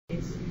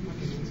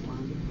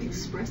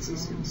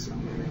Expresses himself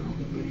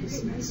with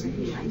this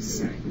message. I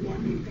said, yeah,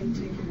 you can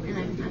take away.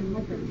 And I'm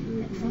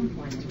hoping at some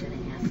point I'm going to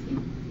ask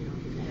him.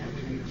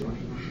 But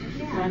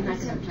I'm not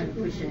going to try to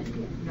push it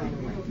right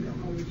away.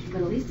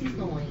 But at least he's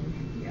going.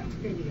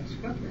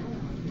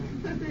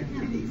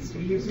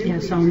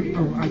 Yes,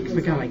 I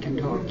forgot I can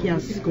talk.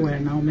 Yes,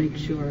 Gwen, I'll make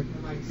sure.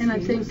 And I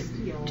think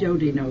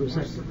Jody knows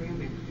it.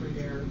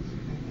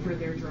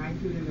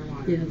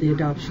 Yeah, the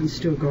adoption's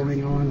still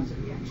going on.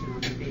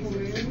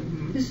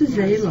 This is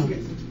Ayla.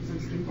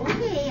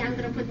 Okay, I'm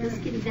going to put this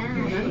kitty down.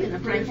 I'm going to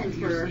try to head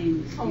for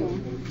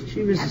home.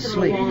 She was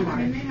asleep. I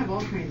mean, they have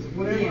all kinds of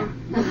whatever. Yeah.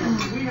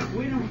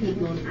 We don't hate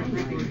going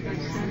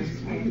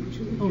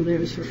Oh,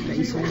 there's her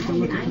face. I have to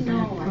look at the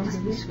back part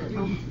of the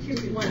screen.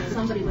 Just want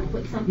somebody would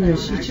put something Yeah, on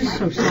she's our just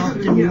so side.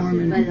 soft and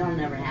warm. But And it'll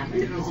never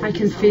happen. I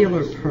can feel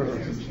her purr.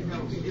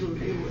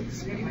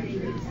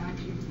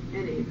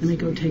 Let me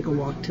go take a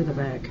walk to the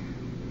back.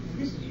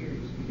 This is yours.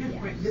 Yeah.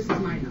 Right, this is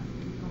mine.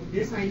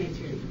 This I need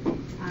to.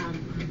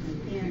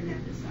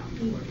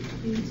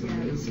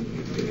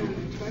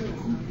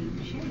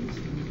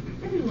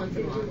 Every once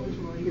in a while,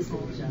 we kiss each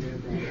other.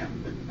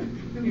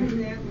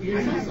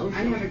 I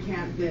have a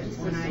cat that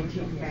when I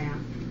take a bath,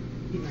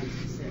 he likes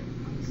to sit on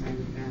the side of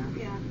the bath.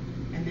 Yeah.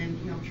 And then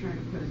he'll try to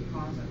put his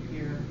paws up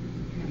here,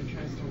 kind of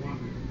tries to walk,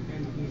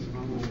 and he's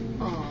falling.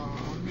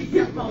 Aww.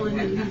 He's falling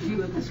and leaves you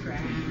with the scratch.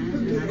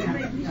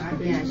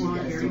 Yeah, she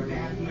does very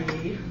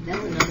badly. That's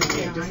another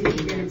way of just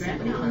being there and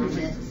somebody finds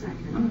it.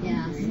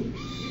 Yeah.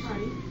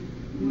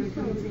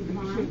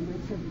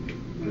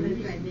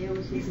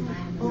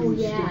 Oh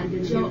yeah,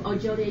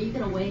 Jody, are you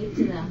gonna wave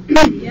to the?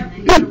 Yep,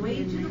 I'm gonna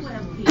wave to the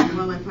webcam.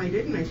 Well, if I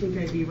didn't, I think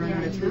I'd be run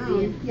out of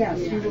town. Yes,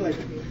 you would.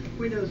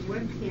 Where those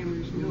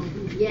webcammers know.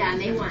 Yeah,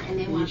 and they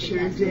want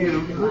Sure the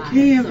do. best.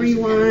 Okay,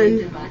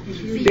 everyone,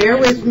 bear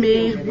with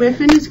me.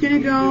 Wiffin is going to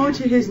go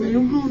to his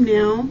new home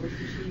now,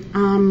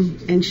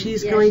 and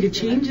she's going to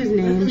change his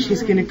name.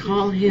 She's going to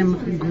call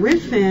him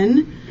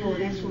Griffin,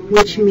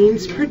 which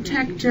means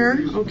protector.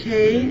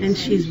 Okay, and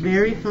she's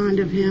very fond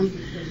of him.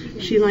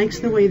 She likes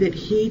the way that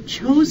he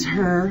chose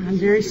her. I'm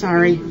very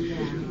sorry.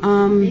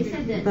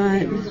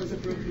 But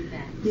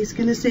he's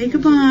going to say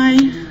goodbye.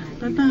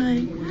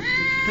 Bye-bye.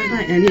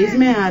 Bye-bye. And he's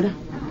mad.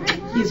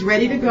 He's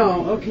ready to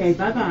go. Okay,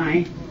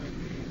 bye-bye.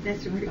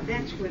 That's what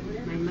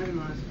my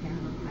mother-in-law's cat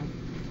looked like.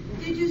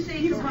 Did you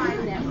say goodbye? He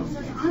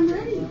says, I'm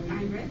ready.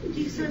 I'm ready.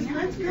 He says,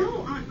 let's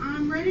go.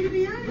 I'm ready to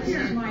be out of here.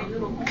 This is my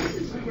little home. This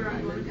is where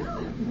I'm going to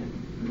go.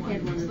 Oh,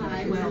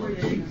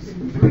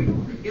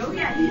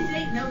 yeah, he's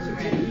 8 notes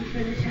already. He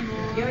finished them all.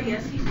 Oh,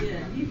 yes, he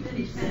did. He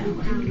finished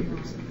them.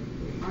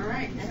 All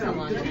right. That's so, a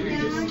long time.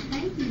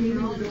 Thank you.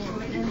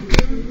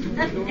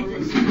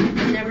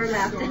 Never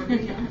left.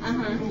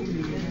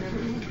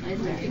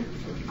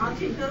 I'll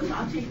take those.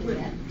 I'll take with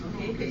it.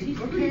 Okay, because he's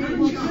pretty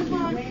much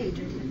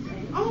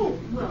Oh,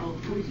 well,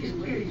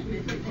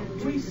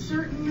 we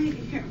certainly,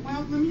 here,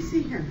 well, let me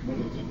see here.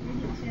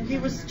 He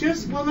was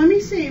just, well, let me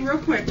see real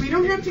quick. We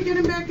don't have to get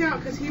him back out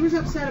because he was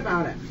upset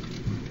about it.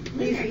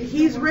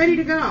 He's ready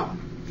to go.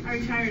 I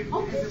retired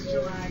because of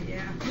July,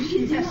 yeah. What do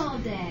you do all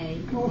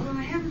day? Well,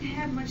 I haven't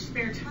had much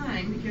spare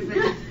time because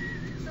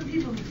some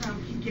people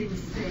keep getting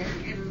sick,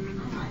 and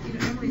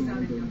Emily's not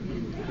in company.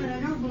 But I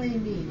don't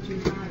blame me.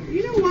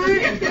 You know what?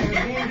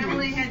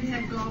 Emily had to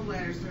have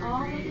gallbladder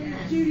surgery.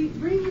 Judy,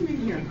 bring him in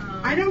here.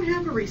 I don't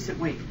have a recent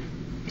weight.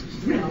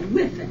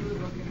 Wiffin.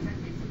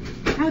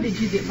 How did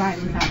you get by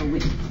without a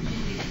wig?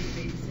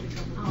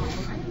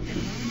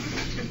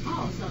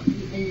 Oh, so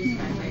you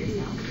try by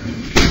yourself?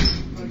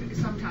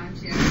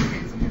 Sometimes, yeah.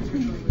 Sometimes we're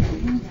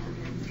really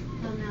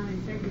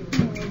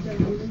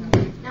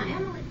good. Now,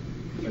 Emily,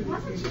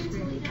 wasn't she in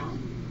Toledo?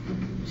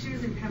 She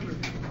was in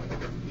Pembroke.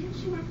 Didn't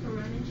she work for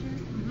Run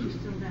Insurance? She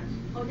still does.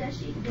 Oh, does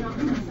she? You know,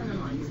 my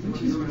son-in-law used to work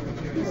for Run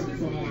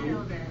Insurance. I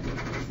know that.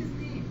 What's his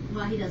name?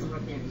 Well, he doesn't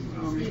work there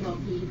anymore. Steve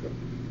O'Keefe.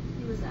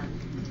 He was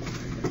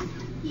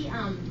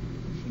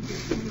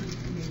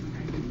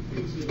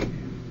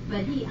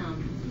but he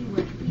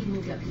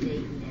moved up to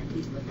Dayton and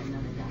he's with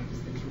another guy,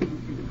 just the two of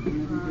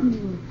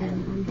them.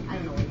 And I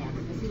don't know what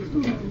happened because he was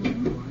with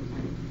him for a long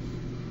time.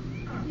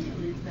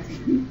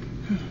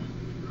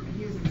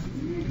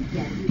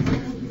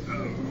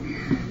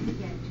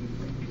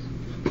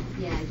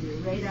 Yeah, I do.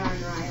 Radar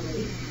and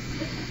Riley.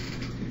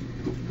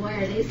 Boy,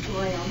 are they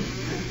spoiled.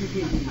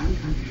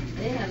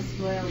 They have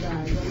spoiled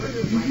us.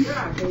 But we're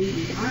our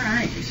babies. All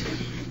right.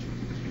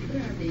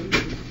 We're our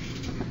babies.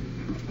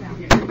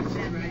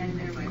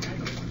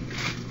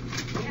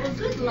 Well,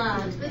 good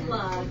luck. Good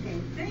luck.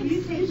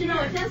 You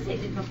know, it does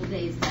take a couple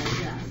days to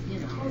adjust, you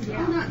know.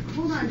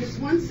 Hold on, just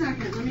 1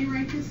 second. Let me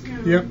write this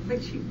down. Yep.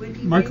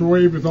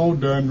 Microwave is all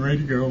done, ready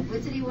to go.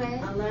 What did he weigh?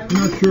 I'm not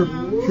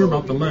sure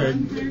about the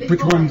leg.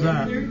 Which one's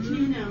that?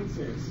 13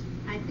 ounces.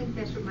 I think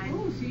that's what my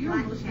So you're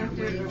almost up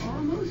there.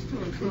 Almost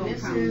to a 12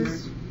 This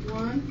is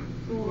 1,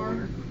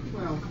 4,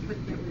 12.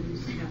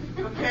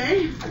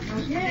 Okay?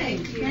 Okay.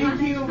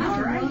 Thank you.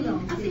 All right.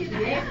 I'll see you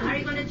guys. Are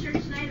you going to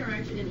church tonight or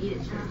aren't you going to eat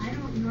at church? I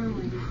don't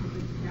normally.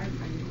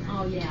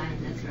 Oh, yeah,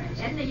 that's right.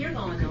 Edna, you're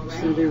going though, right?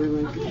 So they were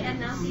like, Okay,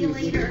 Edna, I'll see you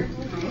later.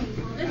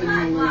 Good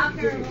luck, Bob.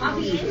 I'll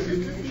be anxious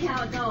to see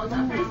how it goes.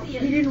 I'll probably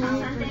see you on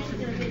Sunday.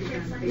 You're going to be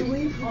here Sunday?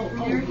 Oh,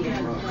 yeah.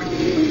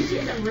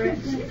 She's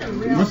a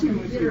real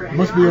computer.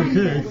 Must be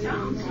okay.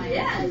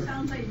 Yes.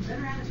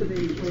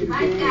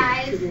 Hi,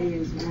 guys. Today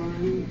is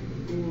 1,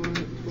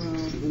 4,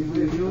 12,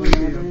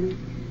 11,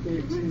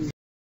 13.